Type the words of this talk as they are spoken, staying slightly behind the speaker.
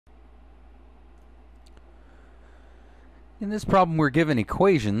In this problem, we're given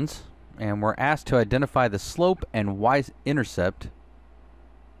equations, and we're asked to identify the slope and y-intercept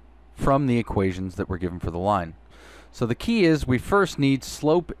from the equations that we're given for the line. So the key is we first need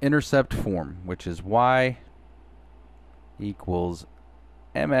slope-intercept form, which is y equals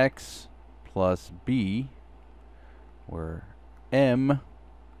mx plus b, where m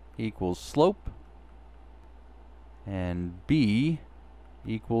equals slope and b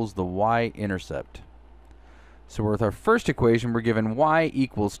equals the y-intercept. So with our first equation, we're given y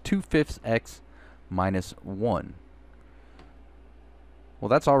equals 2/5 x minus 1. Well,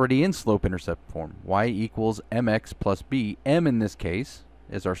 that's already in slope-intercept form. Y equals mx plus b. M in this case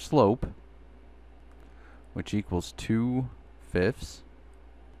is our slope, which equals 2/5.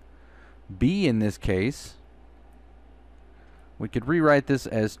 B in this case, we could rewrite this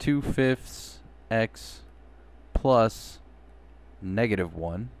as 2/5 x plus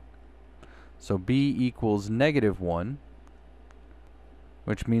 -1. So b equals -1,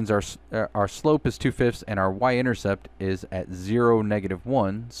 which means our slope is 2/5 and our y-intercept is at 0,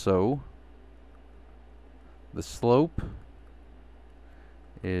 -1. So the slope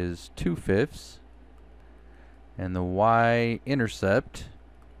is 2/5 and the y-intercept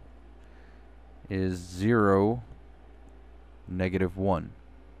is 0, -1.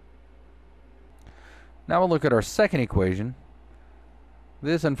 Now we'll look at our second equation.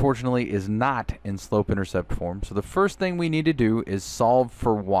 This, unfortunately, is not in slope-intercept form. So the first thing we need to do is solve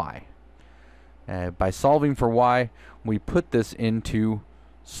for y. By solving for y, we put this into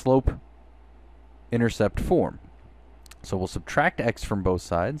slope-intercept form. So we'll subtract x from both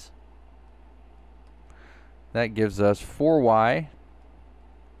sides. That gives us 4y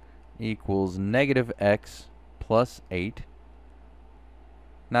equals -x plus 8.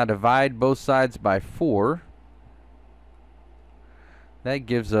 Now divide both sides by 4. That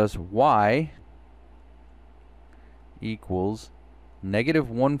gives us y equals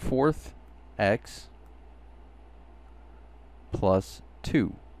 -1/4 x plus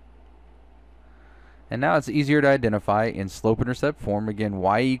 2. And now it's easier to identify in slope-intercept form. Again,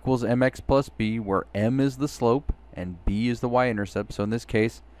 y equals mx plus b, where m is the slope and b is the y-intercept. So in this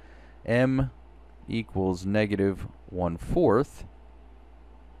case, m equals -1/4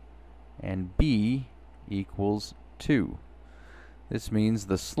 and b equals 2. This means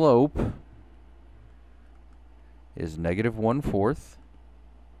the slope is -1/4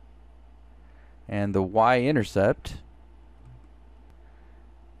 and the y-intercept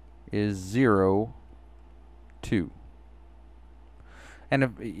is 0, 2.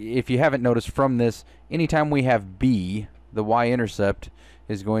 And if you haven't noticed from this, anytime we have b, the y-intercept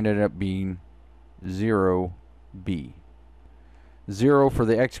is going to end up being 0, b. 0 for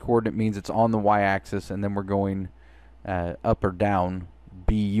the x-coordinate means it's on the y-axis, and then we're going up or down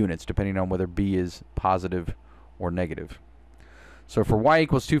b units, depending on whether b is positive or negative. So for y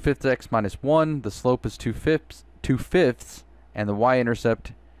equals 2/5 x minus 1, the slope is 2/5, and the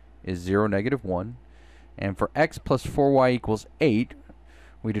y-intercept is 0, -1. And for x plus 4y equals 8,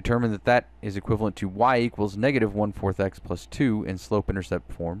 we determine that that is equivalent to y equals -1/4 x plus 2 in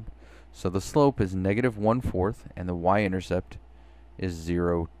slope-intercept form. So the slope is -1/4, and the y-intercept is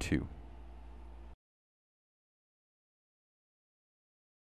 0, 2.